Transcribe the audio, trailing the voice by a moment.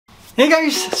Hey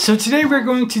guys, so today we're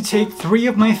going to take 3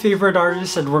 of my favorite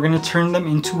artists and we're going to turn them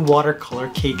into watercolor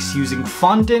cakes using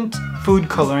fondant, food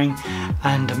coloring,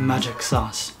 and magic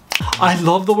sauce. I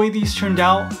love the way these turned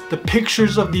out. The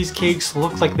pictures of these cakes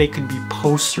look like they could be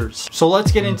posters. So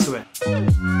let's get into it.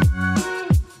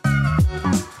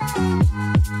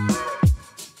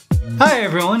 Hi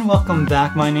everyone, welcome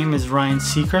back. My name is Ryan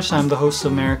Seacrest. I'm the host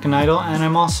of American Idol and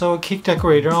I'm also a cake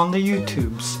decorator on the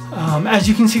YouTubes. As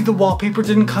you can see, the wallpaper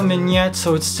didn't come in yet,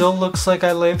 so it still looks like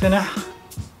I live in a...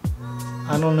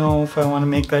 I don't know if I want to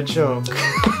make that joke.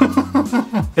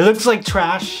 It looks like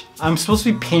trash. I'm supposed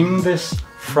to be painting this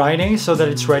Friday so that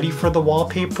it's ready for the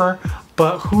wallpaper,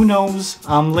 but who knows?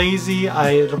 I'm lazy.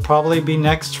 It'll probably be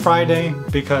next Friday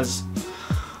because...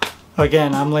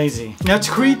 again, I'm lazy. Now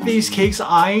to create these cakes,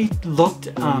 I looked,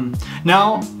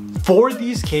 for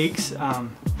these cakes,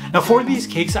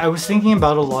 I was thinking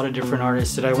about a lot of different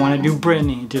artists. Did I want to do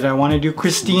Britney? Did I want to do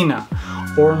Christina?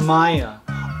 Or Maya?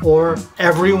 Or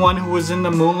everyone who was in the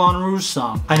Moulin Rouge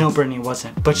song? I know Britney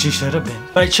wasn't, but she should have been.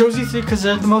 But I chose these 3 because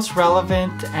they're the most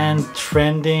relevant and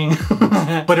trending.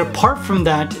 But apart from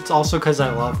that, it's also because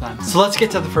I love them. So let's get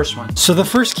to the first one. So the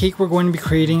first cake we're going to be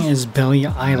creating is Billie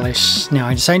Eilish. Now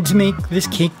I decided to make this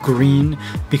cake green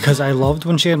because I loved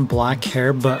when she had black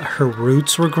hair, but her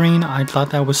roots were green. I thought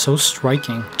that was so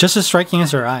striking. Just as striking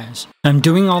as her eyes. I'm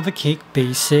doing all the cake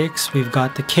basics. We've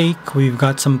got the cake, we've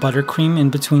got some buttercream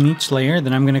in between each layer.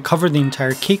 Then I'm going to cover the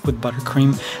entire cake with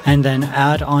buttercream and then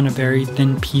add on a very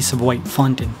thin piece of white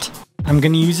fondant. I'm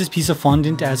going to use this piece of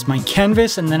fondant as my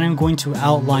canvas and then I'm going to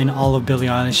outline all of Billie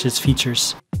Eilish's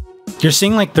features. You're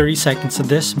seeing like 30 seconds of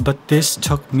this, but this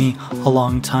took me a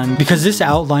long time because this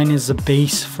outline is the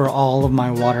base for all of my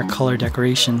watercolor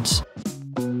decorations.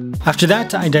 After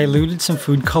that, I diluted some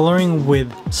food coloring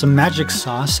with some magic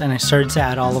sauce and I started to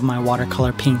add all of my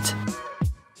watercolor paint.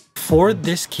 For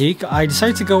this cake, I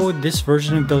decided to go with this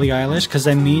version of Billie Eilish because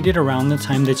I made it around the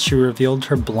time that she revealed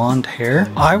her blonde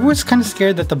hair. I was kind of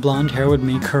scared that the blonde hair would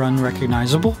make her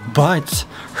unrecognizable, but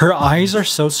her eyes are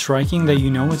so striking that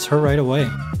you know it's her right away.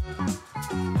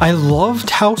 I loved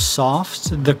how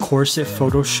soft the corset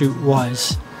photo shoot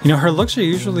was. You know, her looks are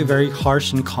usually very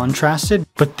harsh and contrasted,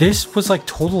 but this was like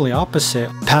totally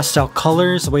opposite. Pastel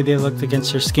colors, the way they looked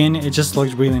against her skin, it just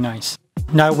looked really nice.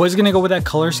 Now I was gonna go with that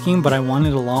color scheme, but I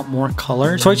wanted a lot more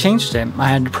color, so I changed it. I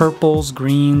had purples,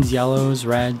 greens, yellows,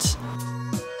 reds.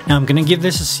 Now I'm gonna give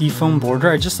this a seafoam border.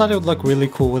 I just thought it would look really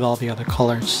cool with all the other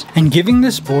colors. And giving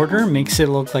this border makes it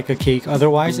look like a cake,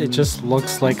 otherwise it just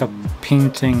looks like a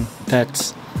painting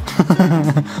that's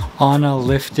on a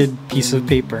lifted piece of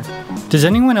paper. Does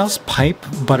anyone else pipe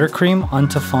buttercream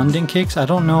onto fondant cakes? I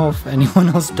don't know if anyone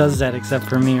else does that except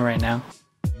for me right now.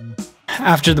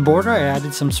 After the border, I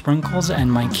added some sprinkles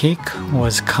and my cake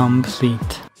was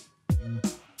complete.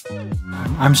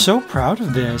 I'm so proud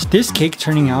of this. This cake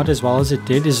turning out as well as it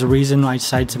did is the reason I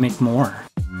decided to make more.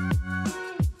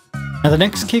 Now the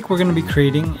next cake we're going to be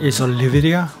creating is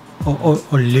Olivia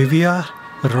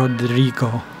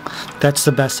Rodrigo. That's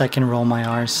the best I can roll my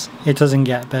R's. It doesn't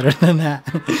get better than that.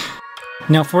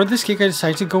 Now for this cake I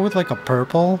decided to go with like a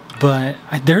purple, but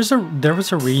there was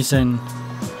a reason,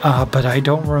 but I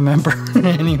don't remember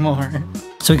anymore.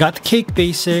 So we got the cake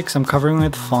basics, I'm covering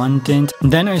with fondant,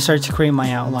 and then I started to create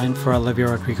my outline for Olivia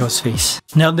Rodrigo's face.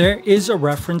 Now there is a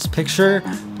reference picture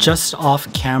just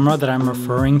off camera that I'm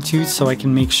referring to so I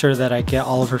can make sure that I get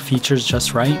all of her features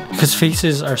just right. Because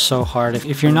faces are so hard.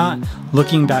 If you're not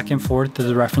looking back and forth to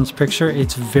the reference picture,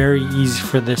 it's very easy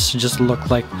for this to just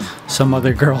look like some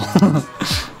other girl.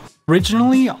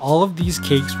 Originally, all of these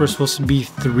cakes were supposed to be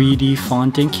 3D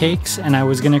fondant cakes, and I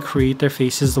was going to create their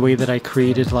faces the way that I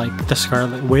created like the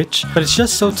Scarlet Witch, but it's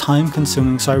just so time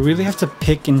consuming, so I really have to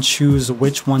pick and choose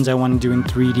which ones I want to do in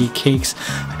 3D cakes.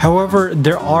 However,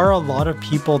 there are a lot of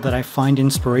people that I find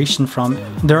inspiration from.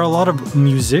 There are a lot of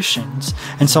musicians,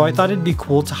 and so I thought it'd be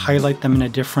cool to highlight them in a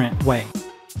different way.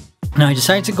 Now I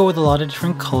decided to go with a lot of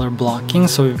different color blocking,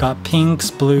 so we've got pinks,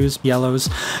 blues, yellows,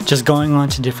 just going on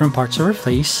to different parts of her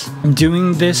face. I'm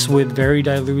doing this with very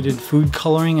diluted food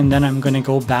coloring, and then I'm going to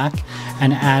go back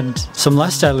and add some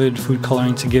less diluted food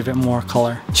coloring to give it more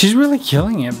color. She's really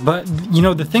killing it, but you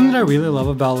know, the thing that I really love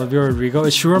about Olivia Rodrigo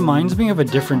is she reminds me of a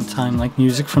different time, like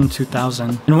music from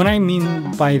 2000. And what I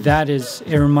mean by that is,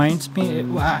 it reminds me,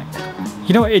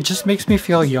 you know, it just makes me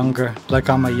feel younger, like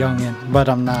I'm a youngin', but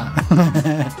I'm not.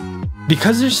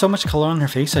 Because there's so much color on her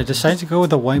face, I decided to go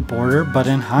with a white border, but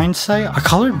in hindsight, a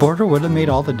colored border would have made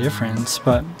all the difference,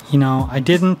 but you know, I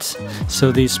didn't, so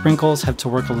these sprinkles have to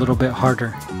work a little bit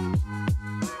harder.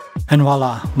 And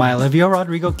voila, my Olivia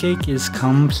Rodrigo cake is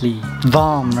complete.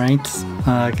 Bomb, right?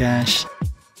 Oh gosh.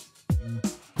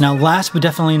 Now last but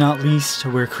definitely not least,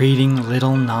 we're creating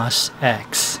Lil Nas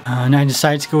X. And I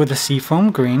decided to go with the seafoam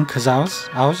green because I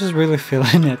was just really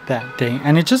feeling it that day.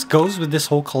 And it just goes with this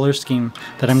whole color scheme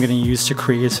that I'm going to use to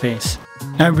create his face.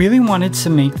 I really wanted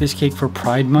to make this cake for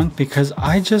Pride Month because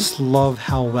I just love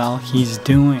how well he's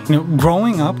doing. You know,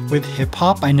 growing up with hip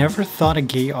hop, I never thought a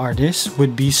gay artist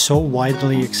would be so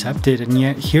widely accepted, and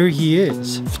yet here he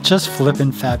is, just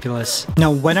flippin' fabulous. Now,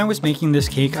 when I was making this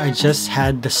cake, I just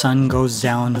had The Sun Goes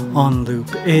Down on loop.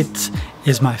 It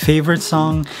is my favorite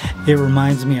song. It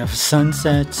reminds me of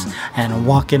sunsets and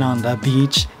walking on the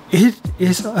beach. It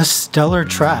is a stellar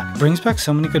track. Brings back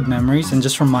so many good memories and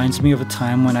just reminds me of a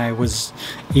time when I was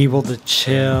able to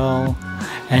chill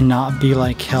and not be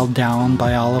like held down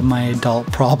by all of my adult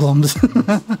problems.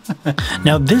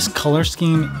 Now this color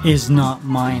scheme is not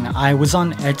mine. I was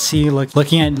on Etsy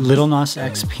looking at Lil Nas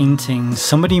X paintings.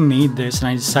 Somebody made this and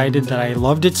I decided that I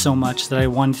loved it so much that I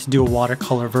wanted to do a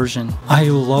watercolor version. I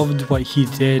loved what he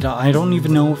did. I don't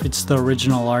even know if it's the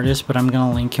original artist, but I'm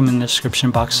gonna link him in the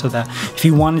description box so that if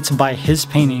you wanted to buy his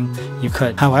painting, you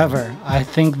could. However, I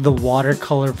think the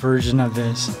watercolor version of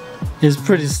this is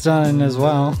pretty stunning as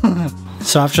well.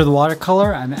 So after the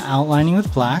watercolor, I'm outlining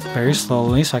with black very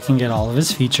slowly so I can get all of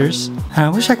his features. And I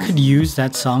wish I could use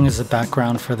that song as a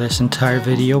background for this entire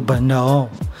video, but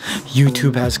no.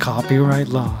 YouTube has copyright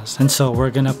laws, and so we're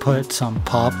gonna put some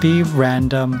poppy,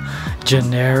 random,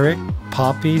 generic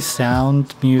poppy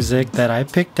sound music that I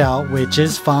picked out, which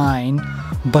is fine,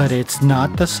 but it's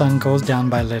not The Sun Goes Down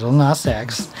by Lil Nas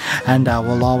X, and that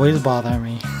will always bother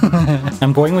me.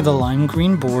 I'm going with a lime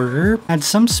green border, add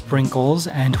some sprinkles,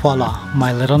 and voila,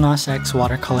 my Lil Nas X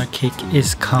watercolor cake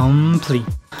is complete.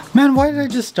 Man, why did I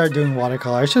just start doing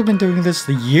watercolor? I should have been doing this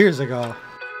years ago.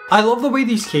 I love the way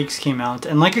these cakes came out,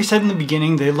 and like I said in the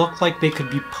beginning, they look like they could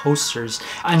be posters.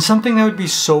 And something that would be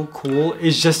so cool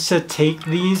is just to take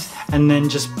these and then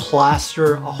just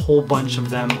plaster a whole bunch of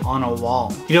them on a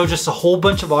wall. You know, just a whole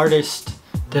bunch of artists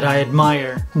that I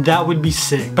admire. That would be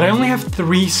sick. But I only have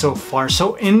 3 so far,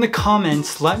 so in the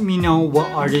comments, let me know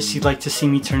what artists you'd like to see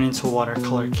me turn into a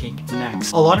watercolor cake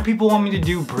next. A lot of people want me to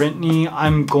do Britney.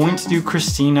 I'm going to do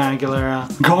Christina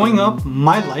Aguilera. Growing up,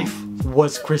 my life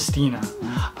was Christina.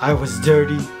 I was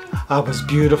dirty, I was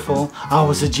beautiful, I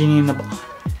was a genie in the bottle.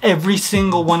 Every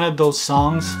single one of those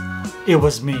songs, it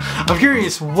was me. I'm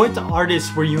curious, what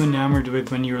artists were you enamored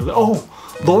with when you were oh,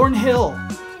 Lauryn Hill.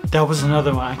 That was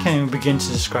another one. I can't even begin to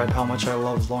describe how much I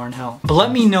love Lauryn Hill. But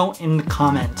let me know in the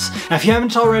comments. Now, if you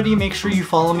haven't already, make sure you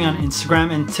follow me on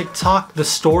Instagram and TikTok. The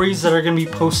stories that are going to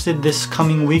be posted this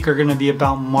coming week are going to be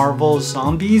about Marvel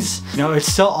Zombies. You know,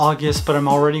 it's still August, but I'm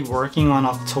already working on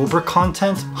October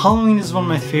content. Halloween is one of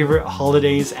my favorite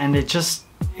holidays, and it's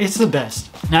the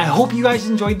best. Now, I hope you guys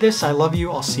enjoyed this. I love you.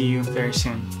 I'll see you very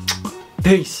soon.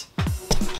 Peace.